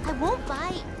scared. I won't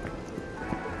bite.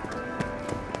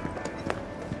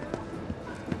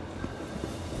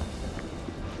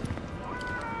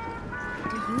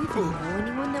 Do you even know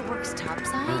anyone that works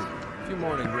topside? A few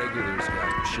morning regulars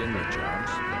got Shinra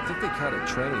jobs. I think they caught a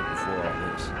train before all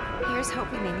this. Here's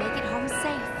hoping they make it home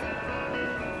safe.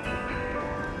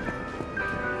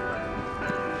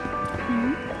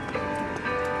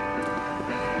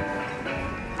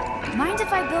 Mind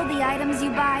if I build the items you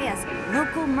buy as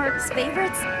local mercs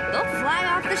favorites? They'll fly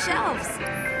off the shelves.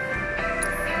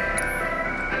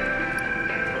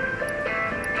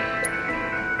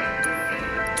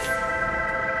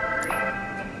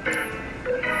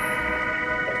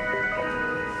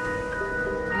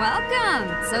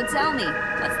 Welcome! So tell me,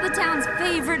 what's the town's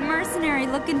favorite mercenary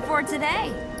looking for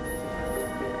today?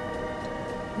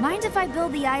 Mind if I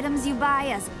build the items you buy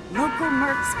as local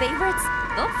mercs favorites?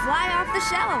 They'll fly off the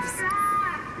shelves.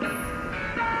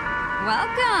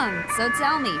 Welcome! So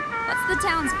tell me, what's the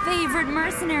town's favorite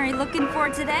mercenary looking for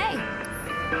today?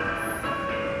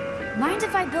 Mind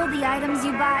if I build the items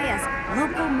you buy as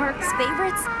local mercs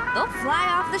favorites? They'll fly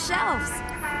off the shelves.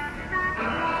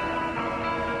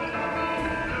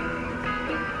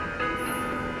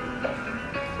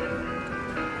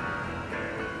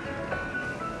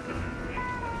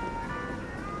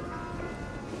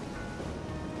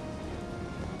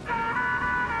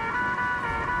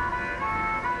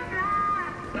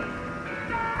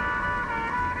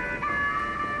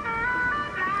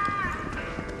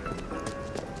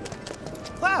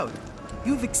 Cloud,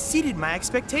 you've exceeded my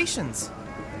expectations.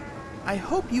 I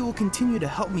hope you will continue to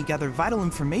help me gather vital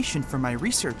information for my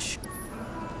research.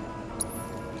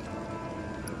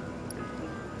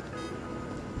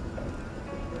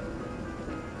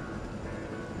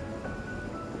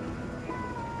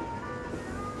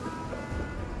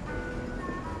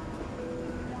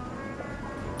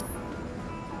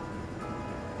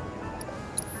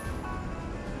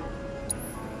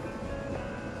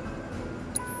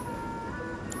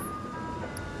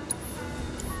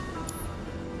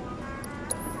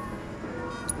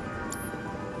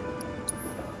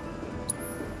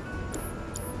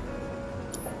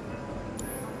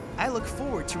 I look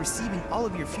forward to receiving all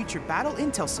of your future battle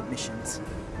intel submissions.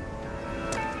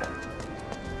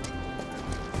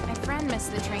 My friend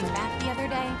missed the train back the other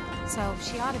day, so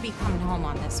she ought to be coming home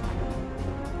on this one.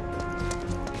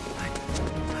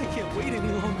 I can't wait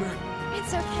any longer.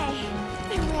 It's okay.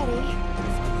 I'm ready. You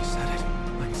finally said it.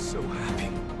 I'm so happy.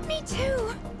 Me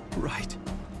too. Right.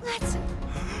 Let's...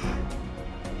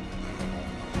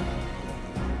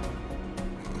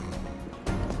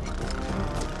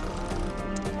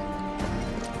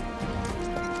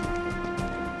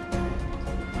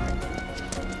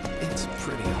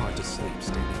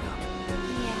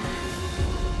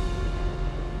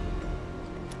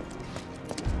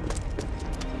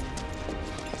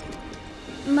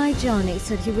 My Johnny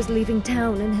said he was leaving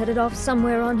town and headed off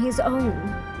somewhere on his own.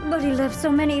 But he left so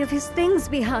many of his things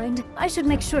behind. I should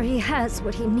make sure he has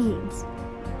what he needs.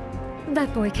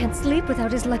 That boy can't sleep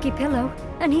without his lucky pillow.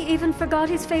 And he even forgot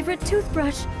his favorite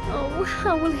toothbrush. Oh,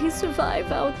 how will he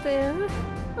survive out there?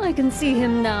 I can see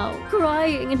him now,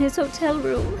 crying in his hotel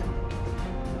room.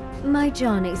 My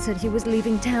Johnny said he was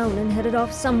leaving town and headed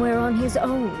off somewhere on his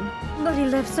own. But he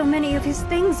left so many of his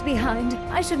things behind.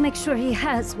 I should make sure he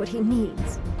has what he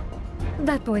needs.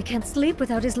 That boy can't sleep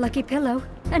without his lucky pillow.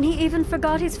 And he even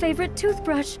forgot his favorite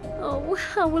toothbrush. Oh,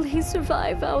 how will he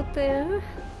survive out there?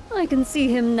 I can see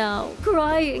him now,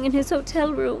 crying in his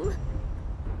hotel room.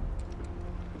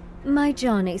 My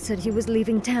Johnny said he was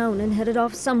leaving town and headed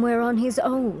off somewhere on his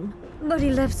own. But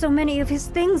he left so many of his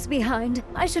things behind.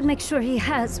 I should make sure he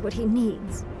has what he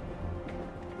needs.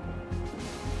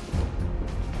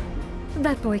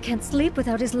 That boy can't sleep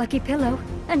without his lucky pillow.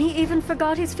 And he even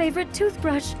forgot his favorite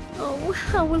toothbrush. Oh,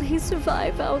 how will he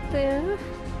survive out there?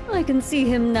 I can see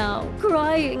him now,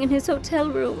 crying in his hotel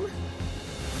room.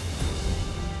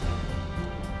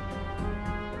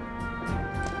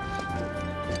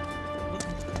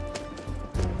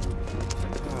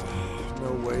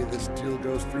 No way this deal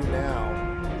goes through now.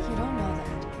 You don't know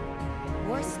that.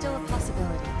 War's still a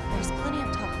possibility. There's plenty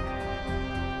of talk.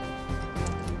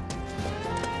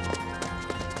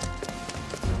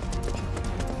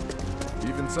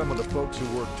 Even some of the folks who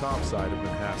work topside have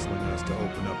been hassling us to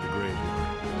open up the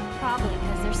graveyard. Probably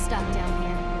because they're stuck down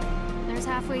here. There's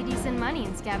halfway decent money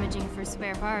in scavenging for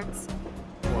spare parts.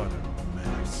 What a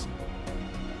mess.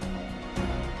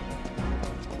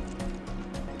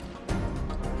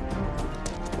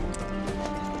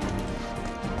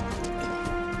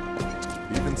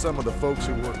 Even some of the folks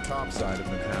who work topside have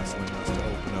been hassling us to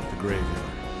open up the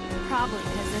graveyard. Probably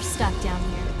because they're stuck down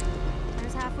here.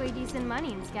 There's halfway decent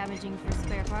money in scavenging for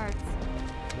spare parts.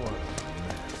 What a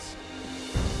mess.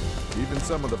 Even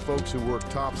some of the folks who work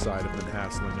topside have been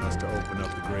hassling us to open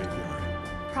up the graveyard.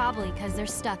 Probably because they're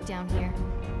stuck down here.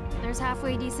 There's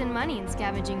halfway decent money in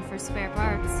scavenging for spare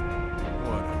parts.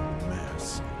 What a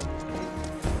mess.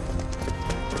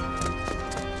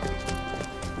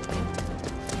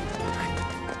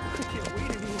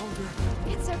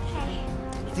 It's okay.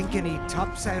 Think any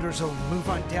topsiders will move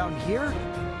on down here?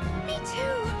 Me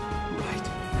too. Right.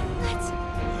 Let's...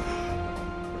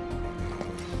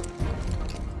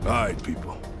 Alright,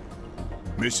 people.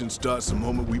 Mission starts the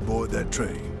moment we board that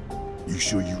train. You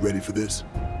sure you ready for this?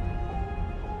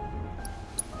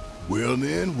 Well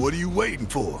then, what are you waiting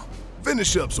for?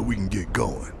 Finish up so we can get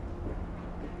going.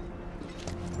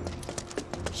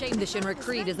 Shame the Shinra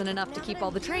Creed isn't enough to keep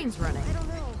all the trains running.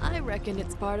 I reckon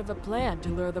it's part of a plan to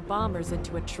lure the bombers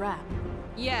into a trap.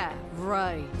 Yeah,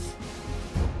 right.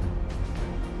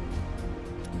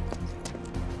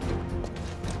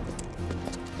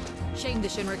 Shame the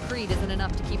Shinra Creed isn't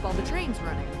enough to keep all the trains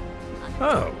running.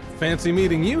 Oh, fancy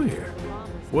meeting you here.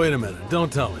 Wait a minute,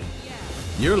 don't tell me.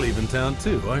 You're leaving town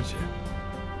too, aren't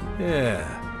you?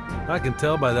 Yeah, I can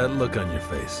tell by that look on your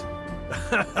face.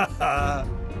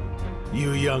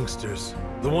 You youngsters,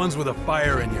 the ones with a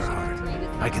fire in your heart.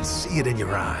 I can see it in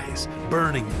your eyes,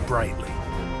 burning brightly.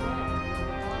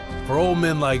 For old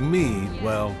men like me,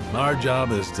 well, our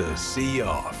job is to see you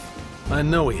off. I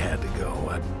know he had to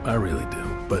go, I really do,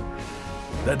 but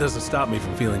that doesn't stop me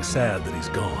from feeling sad that he's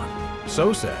gone.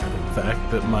 So sad, in fact,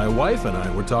 that my wife and I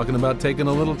were talking about taking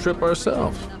a little trip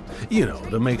ourselves. You know,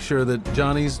 to make sure that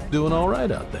Johnny's doing all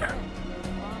right out there.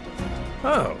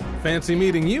 Oh, fancy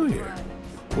meeting you here.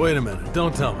 Wait a minute,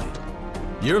 don't tell me.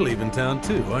 You're leaving town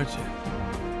too, aren't you?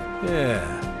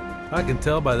 Yeah, I can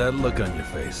tell by that look on your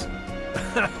face.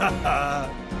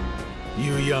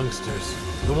 You youngsters,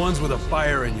 the ones with a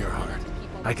fire in your heart.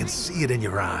 I can see it in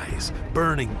your eyes,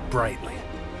 burning brightly.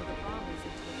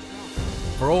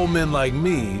 For old men like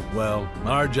me, well,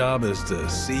 our job is to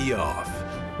see you off.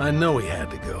 I know he had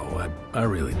to go, I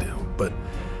really do, but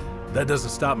that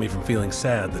doesn't stop me from feeling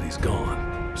sad that he's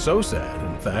gone. So sad,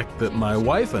 in fact, that my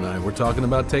wife and I were talking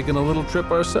about taking a little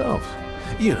trip ourselves.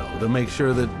 You know, to make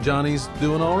sure that Johnny's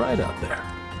doing all right out there.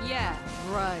 Yeah,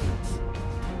 right.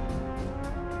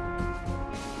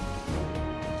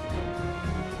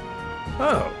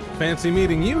 Oh, fancy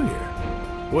meeting you here.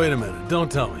 Wait a minute,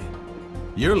 don't tell me.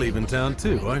 You're leaving town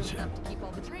too, aren't you?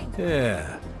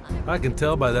 Yeah, I can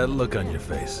tell by that look on your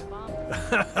face.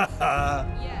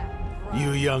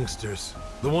 You youngsters,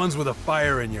 the ones with a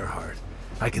fire in your heart.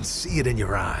 I can see it in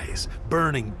your eyes,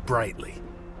 burning brightly.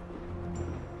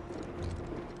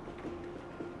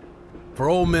 For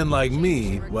old men like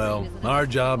me, well, our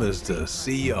job is to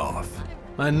see you off.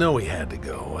 I know he had to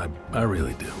go, I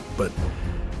really do, but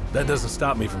that doesn't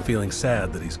stop me from feeling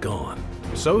sad that he's gone.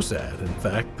 So sad, in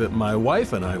fact, that my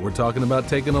wife and I were talking about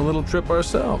taking a little trip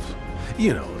ourselves.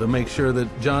 You know, to make sure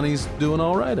that Johnny's doing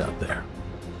all right out there.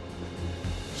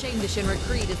 Shame the Shinra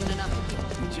Creed isn't enough to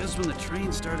keep... Just when the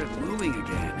train started moving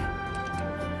again.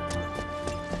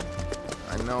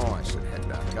 I know I should head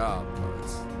back up,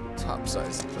 but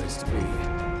topside's the place to be. Even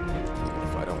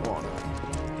if I don't want to.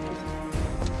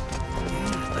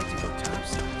 Yeah, I'd like to go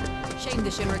topside. Shame the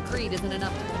Shinra Creed isn't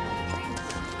enough to...